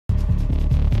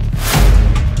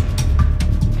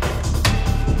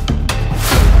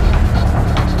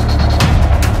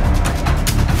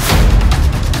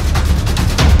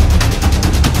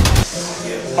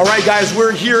right, guys,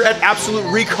 we're here at Absolute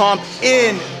Recomp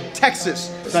in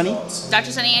Texas. Sunny?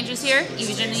 Dr. Sunny Andrews here,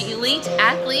 Eugene Elite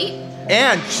Athlete.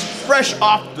 And fresh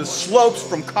off the slopes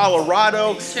from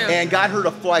Colorado. True. And got her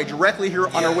to fly directly here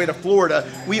on our way to Florida.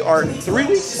 We are 3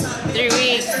 weeks? 3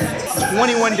 weeks.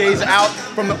 21 days out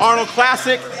from the Arnold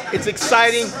Classic. It's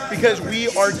exciting because we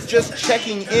are just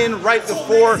checking in right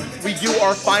before we do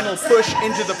our final push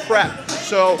into the prep.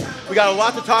 So we got a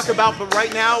lot to talk about, but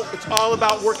right now it's all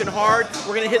about working hard.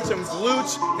 We're gonna hit some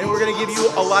glutes and we're gonna give you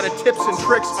a lot of tips and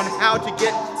tricks on how to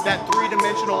get that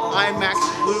three-dimensional IMAX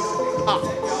glute up.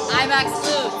 IMAX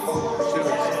glute.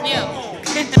 New.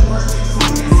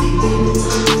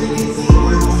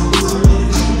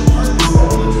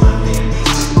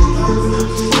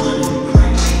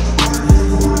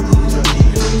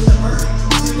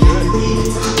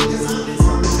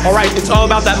 All right, it's all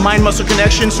about that mind-muscle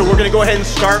connection, so we're gonna go ahead and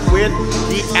start with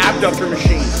the abductor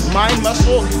machine.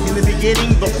 Mind-muscle in the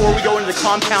beginning before we go into the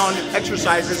compound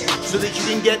exercises so that you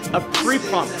can get a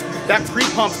pre-pump. That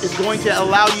pre-pump is going to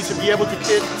allow you to be able to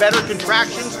get better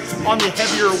contractions on the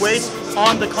heavier weights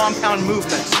on the compound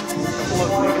movements.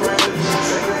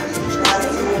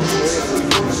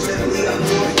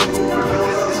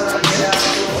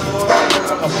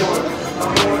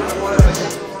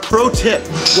 Pro tip,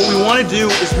 what we want to do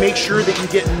is make sure that you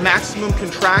get maximum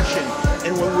contraction.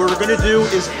 And what we're going to do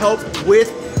is help with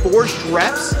forced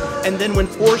reps. And then when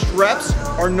forced reps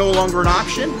are no longer an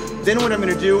option, then what I'm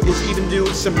going to do is even do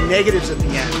some negatives at the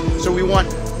end. So we want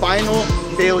final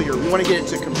failure. We want to get it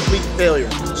to complete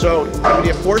failure. So I'm going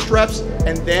to get forced reps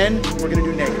and then we're going to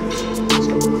do negatives. Let's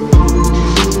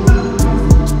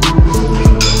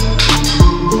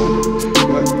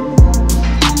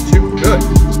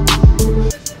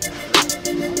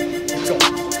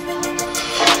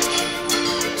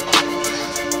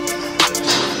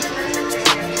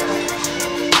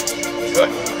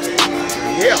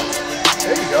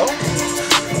go.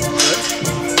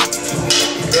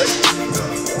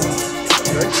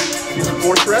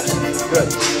 Force reps. Good.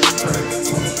 1,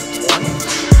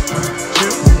 2,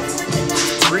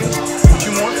 3, 2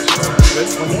 more. Good.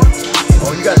 1 more. Oh,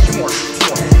 you got it. 2 more. 2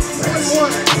 more. 1 more.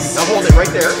 Now hold it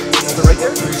right there. Hold it right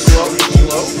there. Slow,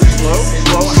 slow, slow,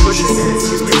 slow. I'm pushing.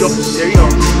 Here we go. There you go.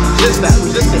 Resist that.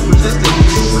 Resist it. Resist it.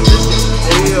 Resist it.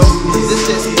 There you go. Resist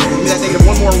it. Give me that negative.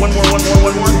 1 more. 1 more. 1 more.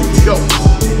 1 more. Go.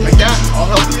 Like that. I'll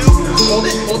help you. Hold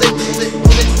it. Hold it. Hold it.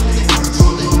 Hold it.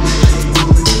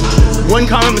 One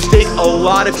common mistake a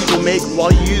lot of people make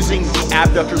while using the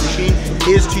abductor machine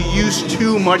is to use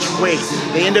too much weight.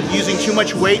 They end up using too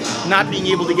much weight, not being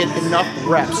able to get enough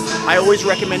reps. I always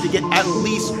recommend to get at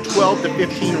least 12 to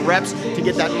 15 reps to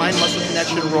get that mind-muscle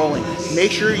connection rolling.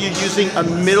 Make sure you're using a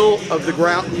middle of the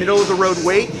road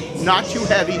weight, not too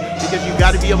heavy, because you've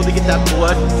got to be able to get that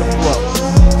blood to flow.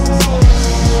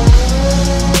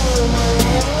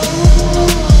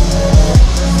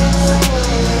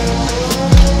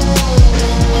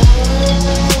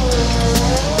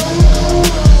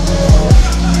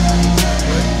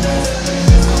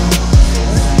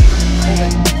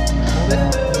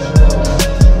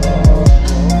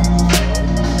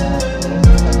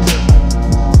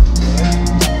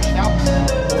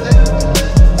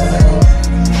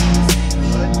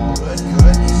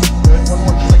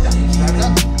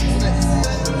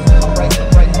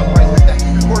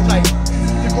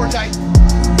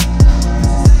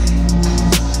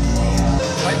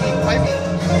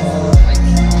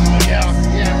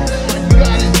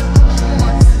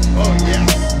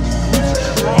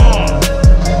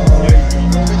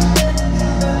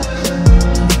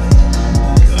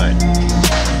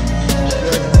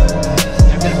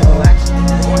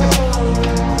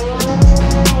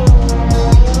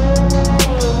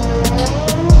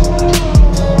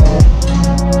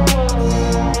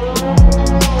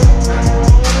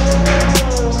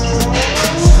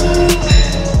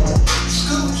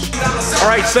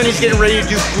 Sunny's getting ready to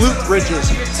do glute bridges.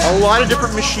 A lot of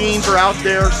different machines are out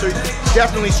there, so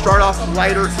definitely start off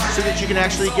lighter so that you can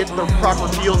actually get the proper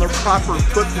feel and the proper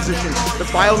foot position. The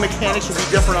biomechanics will be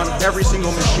different on every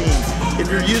single machine.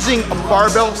 If you're using a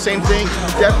barbell, same thing,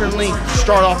 definitely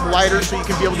start off lighter so you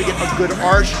can be able to get a good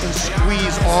arch and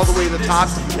squeeze all the way to the top,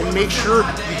 and make sure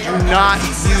you do not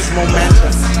use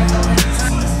momentum.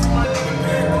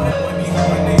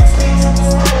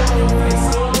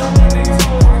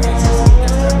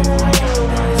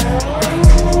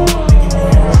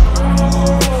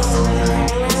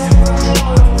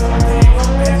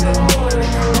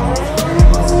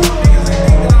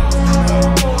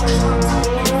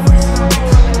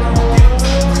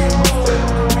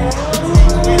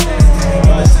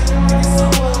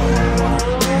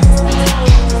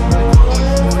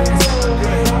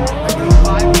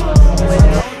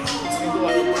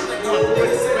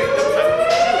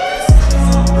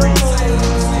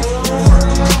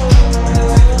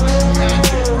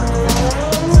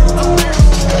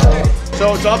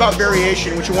 all about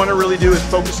variation. What you want to really do is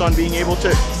focus on being able to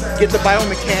get the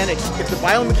biomechanics. If the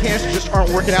biomechanics just aren't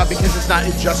working out because it's not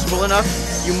adjustable enough,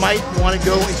 you might want to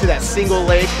go into that single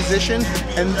leg position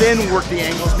and then work the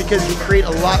angles, because you create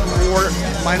a lot more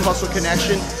mind-muscle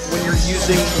connection when you're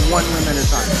using one limb at a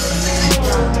time.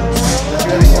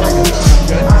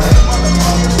 Good.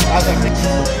 How's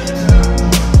that?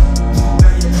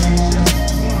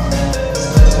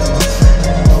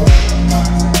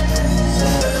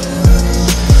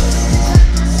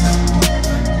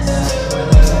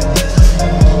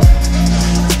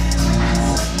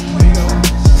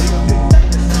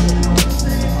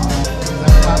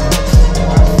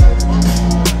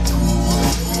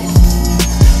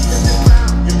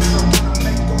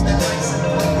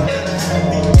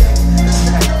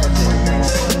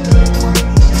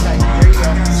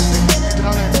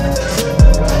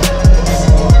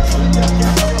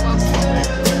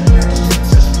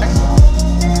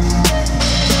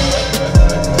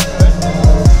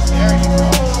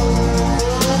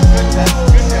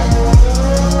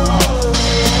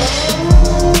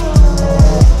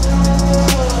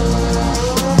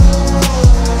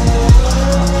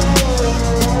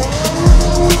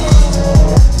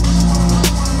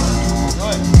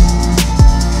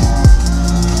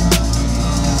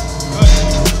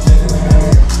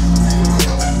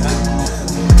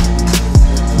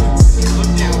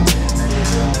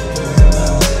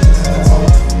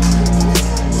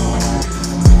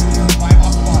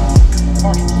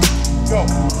 Go.